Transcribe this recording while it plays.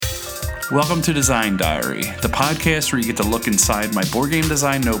Welcome to Design Diary, the podcast where you get to look inside my board game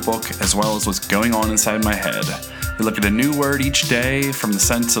design notebook as well as what's going on inside my head. We look at a new word each day from the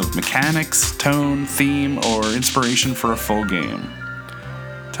sense of mechanics, tone, theme, or inspiration for a full game.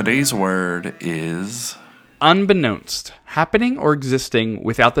 Today's word is... unbeknownst, happening or existing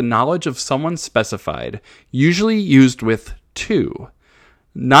without the knowledge of someone specified, usually used with to.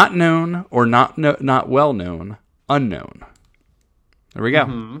 Not known or not well known, unknown. There we go.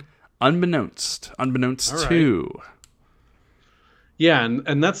 Mm-hmm. Unbeknownst right. To. Yeah,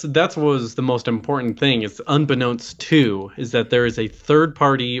 and that's what was the most important thing. It's unbeknownst to is that there is a third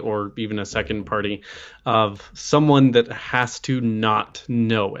party or even a second party of someone that has to not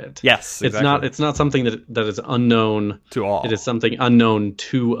know it. Yes, exactly. It's not something that is unknown to all. It is something unknown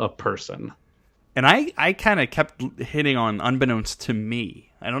to a person. And I kind of kept hitting on unbeknownst to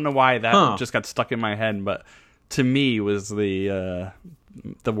me. I don't know why that just got stuck in my head, but to me was the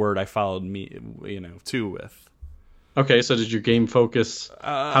word I followed to with. Okay, so did your game focus?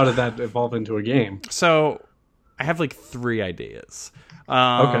 How did that evolve into a game? So I have like 3 ideas.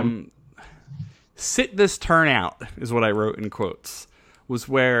 Okay. Sit this turn out is what I wrote in quotes. Was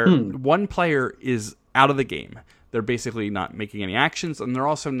where one player is out of the game. They're basically not making any actions, and they're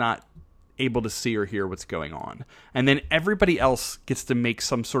also not able to see or hear what's going on. And then everybody else gets to make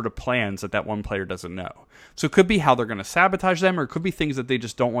some sort of plans that one player doesn't know. So it could be how they're going to sabotage them, or it could be things that they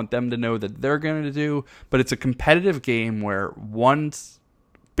just don't want them to know that they're going to do. But it's a competitive game where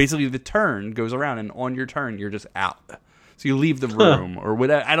basically the turn goes around, and on your turn, you're just out. So you leave the room or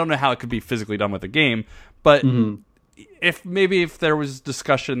whatever. I don't know how it could be physically done with a game, but if there was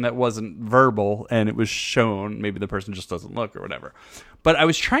discussion that wasn't verbal and it was shown, maybe the person just doesn't look or whatever. But I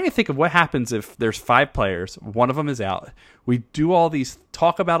was trying to think of what happens if there's 5 players, one of them is out. We do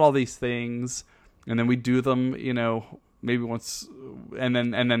talk about all these things, and then we do them, maybe once, and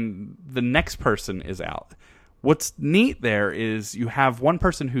then the next person is out. What's neat there is you have one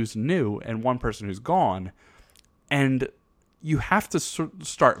person who's new and one person who's gone, and you have to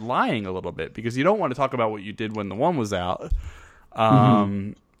start lying a little bit because you don't want to talk about what you did when the one was out.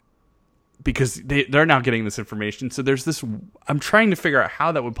 Because they're now getting this information. So there's this... I'm trying to figure out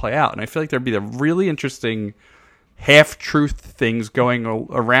how that would play out. And I feel like there'd be a really interesting half-truth things going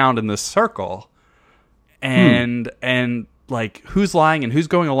around in this circle. And like, who's lying and who's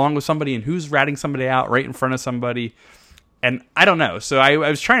going along with somebody and who's ratting somebody out right in front of somebody. And I don't know. So I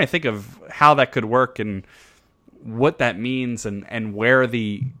was trying to think of how that could work and what that means and where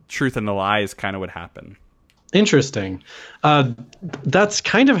the truth and the lies kind of would happen. Interesting. That's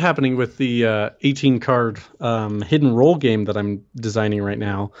kind of happening with the 18-card hidden role game that I'm designing right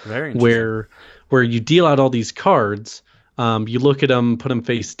now. Very interesting. Where you deal out all these cards, you look at them, put them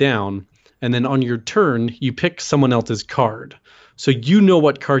face down, and then on your turn, you pick someone else's card. So you know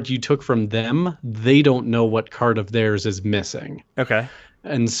what card you took from them. They don't know what card of theirs is missing. Okay.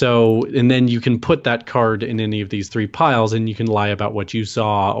 And then you can put that card in any of these 3 piles, and you can lie about what you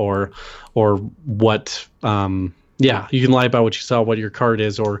saw or what, you can lie about what you saw, what your card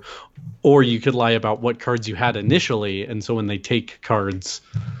is, or you could lie about what cards you had initially. And so when they take cards,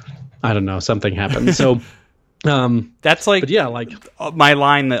 I don't know, something happens. So, that's like, but yeah, like my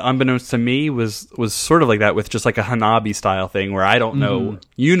line that unbeknownst to me was sort of like that with just like a Hanabi style thing where I don't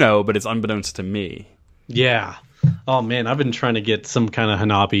know, but it's unbeknownst to me. Yeah. Oh man, I've been trying to get some kind of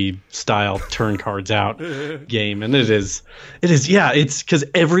Hanabi style turn cards out game, and it's because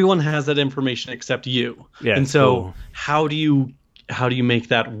everyone has that information except you. Yeah, and so cool. how do you make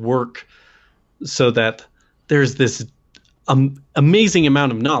that work so that there's this amazing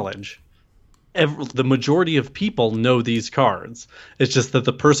amount of knowledge? The majority of people know these cards. It's just that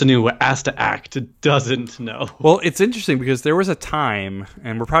the person who has to act doesn't know. Well, it's interesting because there was a time,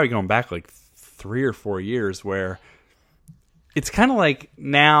 and we're probably going back like 3 or 4 years, where it's kind of like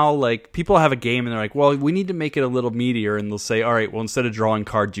now, like people have a game and they're like, well, we need to make it a little meatier, and they'll say, all right, well, instead of drawing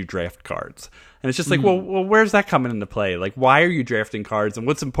cards, you draft cards. And it's just like, well, where's that coming into play? Like, why are you drafting cards, and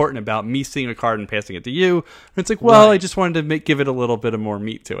what's important about me seeing a card and passing it to you? And it's like, well, right. I just wanted to give it a little bit of more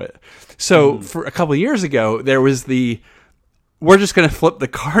meat to it. So for a couple of years ago, there was we're just going to flip the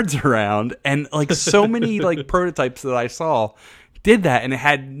cards around, and like so many like prototypes that I saw did that, and it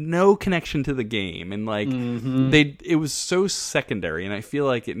had no connection to the game, and like it was so secondary, and I feel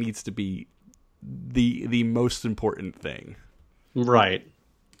like it needs to be the most important thing. Right.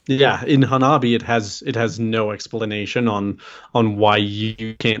 Yeah, in Hanabi it has no explanation on why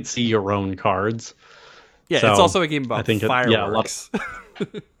you can't see your own cards. Yeah, so it's also a game about fireworks.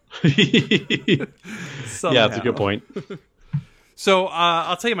 Yeah, that's a good point. So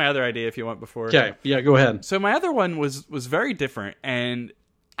I'll tell you my other idea if you want before. Okay, yeah, go ahead. So my other one was very different, and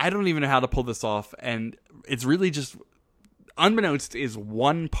I don't even know how to pull this off, and it's really just Unbeknownst is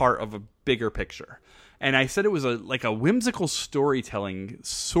one part of a bigger picture. And I said it was like a whimsical storytelling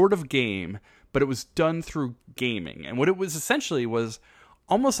sort of game, but it was done through gaming. And what it was essentially was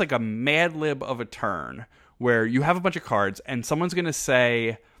almost like a Mad Lib of a turn, where you have a bunch of cards and someone's going to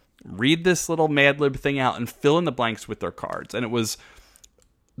say, read this little Mad Lib thing out and fill in the blanks with their cards. And it was,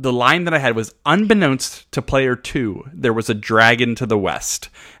 the line that I had was, unbeknownst to player 2, there was a dragon to the west.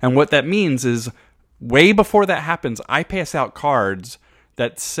 And what that means is, way before that happens, I pass out cards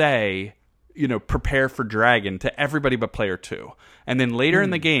that say, prepare for dragon to everybody but player 2. And then later in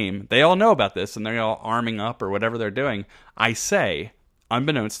the game, they all know about this and they're all arming up or whatever they're doing. I say,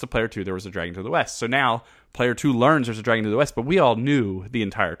 unbeknownst to player 2, there was a dragon to the west. So now player 2 learns there's a dragon to the west, but we all knew the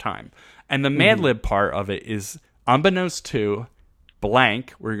entire time. And the Mad Lib part of it is, unbeknownst to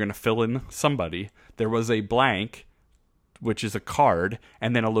blank, where you're going to fill in somebody, there was a blank, which is a card,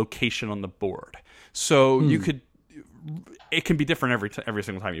 and then a location on the board. So it can be different every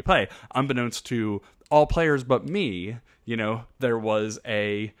single time you play. Unbeknownst to all players but me, there was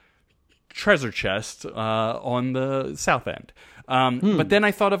a treasure chest on the south end. But then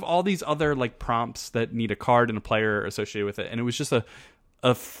I thought of all these other like prompts that need a card and a player associated with it, and it was just a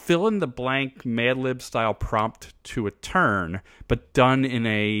fill in the blank Mad Lib style prompt to a turn, but done in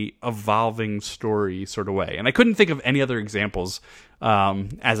a evolving story sort of way. And I couldn't think of any other examples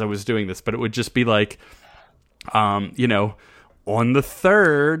as I was doing this, but it would just be like, on the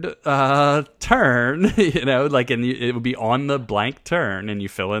third turn, and it would be on the blank turn, and you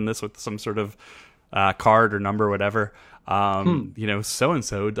fill in this with some sort of card or number or whatever.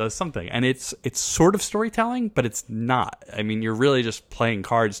 So-and-so does something. And it's sort of storytelling, but it's not. I mean, you're really just playing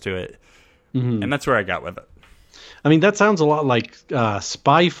cards to it. Mm-hmm. And that's where I got with it. I mean, that sounds a lot like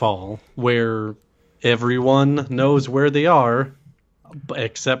Spyfall, where everyone knows where they are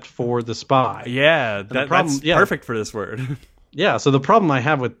except for the spy. Yeah, that's perfect for this word. Yeah, so the problem I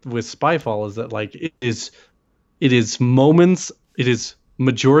have with Spyfall is that like it is moments, it is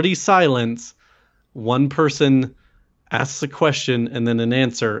majority silence, one person asks a question and then an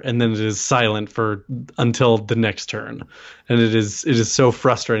answer, and then it is silent until the next turn, and it is so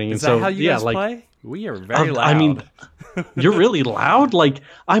frustrating. Is and that so how you guys play? We are very loud. I mean, you're really loud. Like,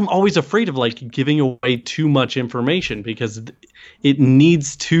 I'm always afraid of like giving away too much information because it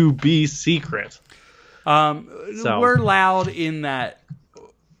needs to be secret. We're loud in that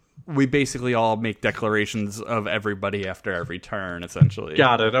we basically all make declarations of everybody after every turn, essentially.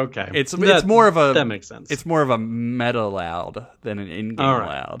 Got it. Okay. It's more of a, that makes sense. It's more of a meta loud than an in-game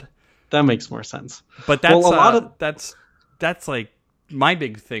loud. That makes more sense. But that's that's like my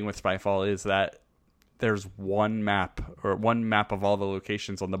big thing with Spyfall is that there's one map of all the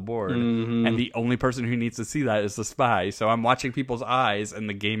locations on the board, and the only person who needs to see that is the spy. So I'm watching people's eyes, and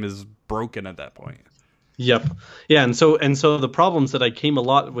the game is broken at that point. Yep. Yeah, and so the problems that I came a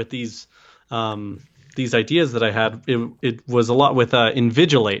lot with these ideas that I had, it was a lot with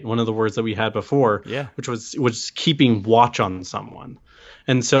invigilate, one of the words that we had before, which was keeping watch on someone.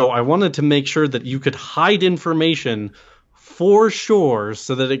 And so I wanted to make sure that you could hide information for sure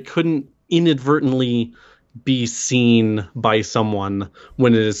so that it couldn't inadvertently be seen by someone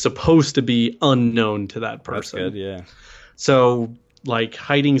when it is supposed to be unknown to that person. That's good, yeah. So like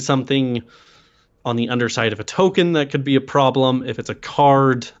hiding something on the underside of a token, that could be a problem. If it's a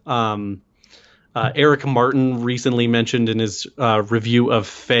card, Eric Martin recently mentioned in his review of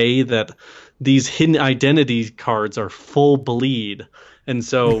Fae that these hidden identity cards are full bleed. And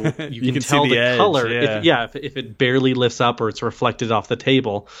so you can tell the color if it barely lifts up or it's reflected off the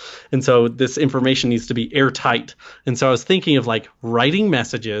table. And so this information needs to be airtight. And so I was thinking of like writing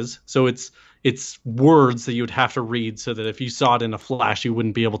messages. So it's words that you would have to read so that if you saw it in a flash, you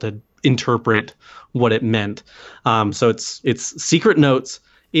wouldn't be able to interpret what it meant. So it's secret notes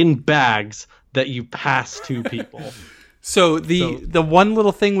in bags that you pass to people. So the one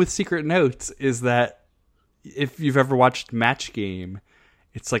little thing with secret notes is that if you've ever watched Match Game,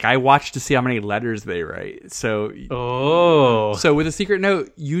 it's like I watch to see how many letters they write. So with a secret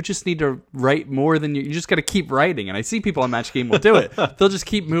note, you just need to write more than you just got to keep writing. And I see people on Match Game will do it. They'll just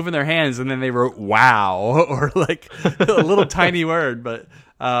keep moving their hands, and then they wrote "wow" or like a little tiny word. But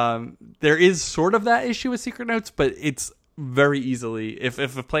there is sort of that issue with secret notes, but it's very easily if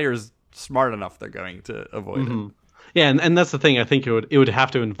a player is smart enough, they're going to avoid it. Yeah, and that's the thing. I think it would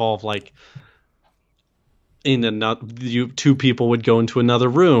have to involve like two people would go into another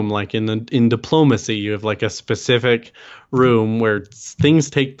room, like in diplomacy, you have like a specific room where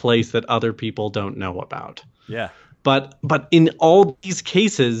things take place that other people don't know about. Yeah. But in all these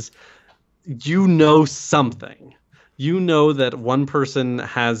cases, you know something. you know that one person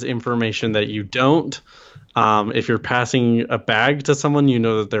has information that you don't. If you're passing a bag to someone, you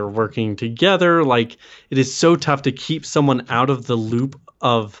know that they're working together. Like, it is so tough to keep someone out of the loop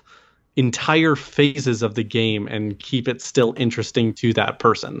of entire phases of the game and keep it still interesting to that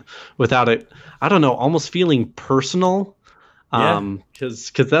person without it, I don't know, almost feeling personal.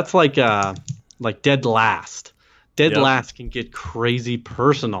 Because that's like Dead Last. Dead Last can get crazy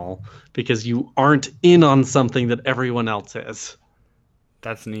personal because you aren't in on something that everyone else is.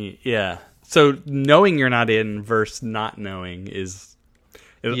 That's neat. Yeah. So knowing you're not in versus not knowing is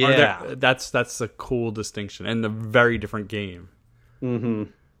that's a cool distinction and a very different game. Mm-hmm.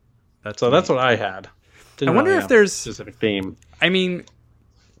 That's what I had. I wonder if there's a specific theme. I mean,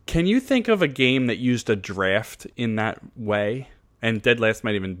 can you think of a game that used a draft in that way? And Dead Last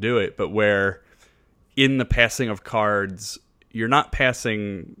might even do it, but where in the passing of cards, you're not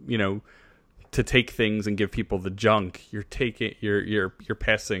passing, to take things and give people the junk. You're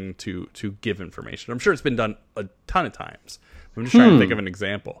passing to give information. I'm sure it's been done a ton of times. I'm just trying to think of an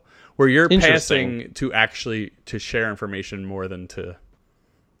example where you're passing to actually to share information more than to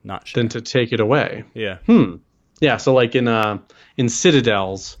not share. Than to take it away. Yeah. Yeah, so like in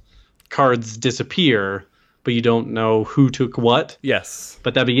Citadels, cards disappear, but you don't know who took what. Yes.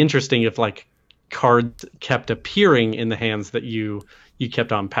 But that'd be interesting if like cards kept appearing in the hands that you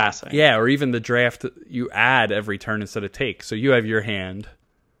kept on passing. Yeah, or even the draft, you add every turn instead of take. So you have your hand,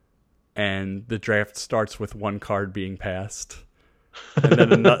 and the draft starts with one card being passed. And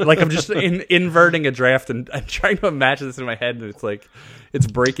then another, like I'm just inverting a draft, and I'm trying to imagine this in my head, and it's like, it's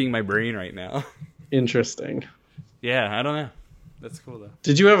breaking my brain right now. Interesting. Yeah, I don't know. That's cool, though.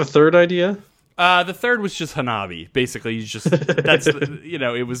 Did you have a third idea? The third was just Hanabi. Basically, you just, that's,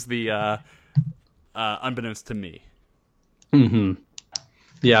 it was the, unbeknownst to me. Mm-hmm.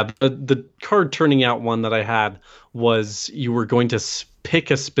 Yeah, the card turning out one that I had was you were going to pick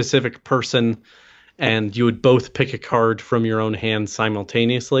a specific person, and you would both pick a card from your own hand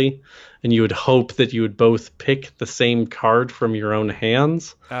simultaneously, and you would hope that you would both pick the same card from your own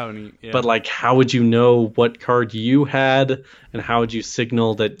hands. Oh, neat. Yeah. But like, how would you know what card you had, and how would you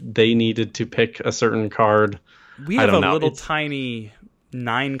signal that they needed to pick a certain card? We have a little tiny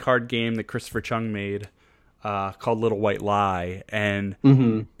 9-card game that Christopher Chung made. Called Little White Lie, and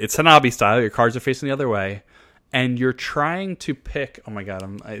it's Hanabi style. Your cards are facing the other way, and you're trying to pick. Oh my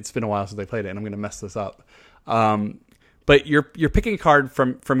god, it's been a while since I played it, and I'm going to mess this up. But you're picking a card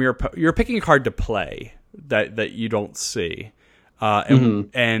from you're picking a card to play that you don't see,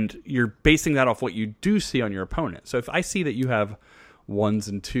 and you're basing that off what you do see on your opponent. So if I see that you have 1s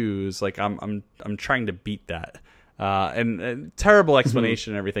and 2s, like I'm trying to beat that. And terrible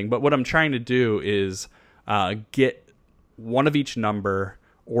explanation and everything, but what I'm trying to do is get one of each number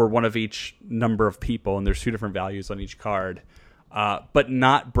or one of each number of people, and there's 2 different values on each card, but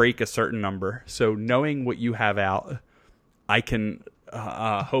not break a certain number. So knowing what you have out, I can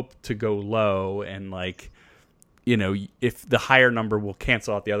hope to go low, and like, if the higher number will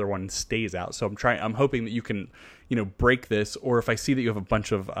cancel out the other one and stays out. So I'm hoping that you can, break this, or if I see that you have a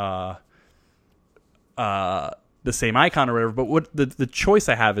bunch of the same icon or whatever, but what the choice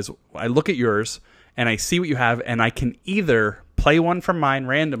I have is I look at yours and I see what you have, and I can either play one from mine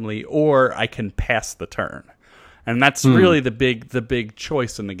randomly, or I can pass the turn. And that's really the big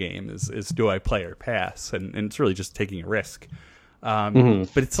choice in the game is do I play or pass? And it's really just taking a risk.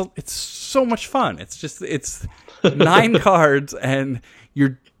 But it's so much fun. It's 9 cards, and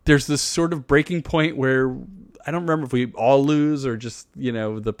there's this sort of breaking point where I don't remember if we all lose or just,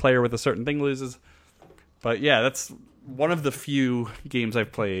 the player with a certain thing loses. But yeah, that's one of the few games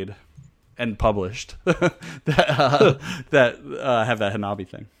I've played and published that have that Hanabi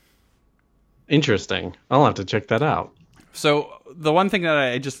thing. Interesting. I'll have to check that out. So the one thing that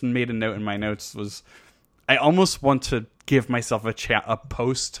I just made a note in my notes was I almost want to give myself a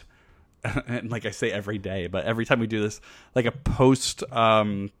post, and like I say every day, but every time we do this, like a post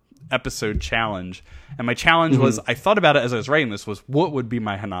episode challenge. And my challenge was, I thought about it as I was writing this, was what would be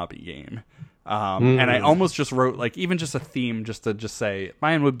my Hanabi game? And I almost just wrote like even just a theme just to just say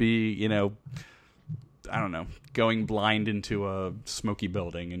mine would be, I don't know, going blind into a smoky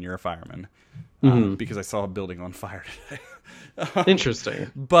building and you're a fireman because I saw a building on fire today.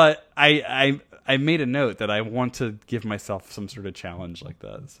 Interesting. But I made a note that I want to give myself some sort of challenge like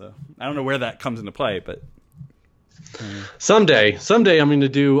that. So I don't know where that comes into play, but someday I'm going to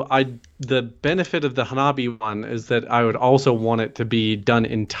do. The benefit of the Hanabi one is that I would also want it to be done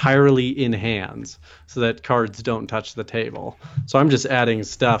entirely in hands, so that cards don't touch the table. So I'm just adding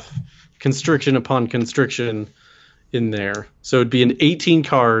stuff, constriction upon constriction, in there. So it'd be an 18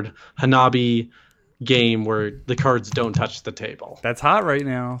 card Hanabi game where the cards don't touch the table. That's hot right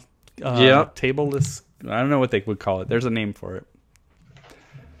now. Yep. Tableless. I don't know what they would call it. There's a name for it.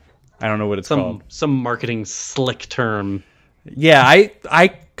 I don't know what it's called. Some marketing slick term. Yeah,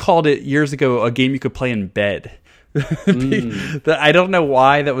 I called it years ago a game you could play in bed. I don't know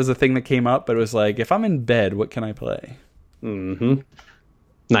why that was a thing that came up, but it was like, if I'm in bed, what can I play? Mm-hmm.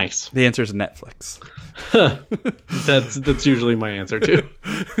 Nice. The answer is Netflix. That's usually my answer too.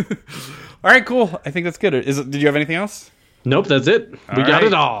 All right, cool. I think that's good. Did you have anything else? Nope, that's it. We got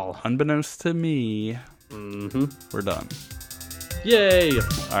it all. Unbeknownst to me, we're done. Yay.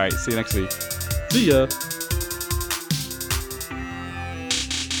 All right, see you next week. See ya.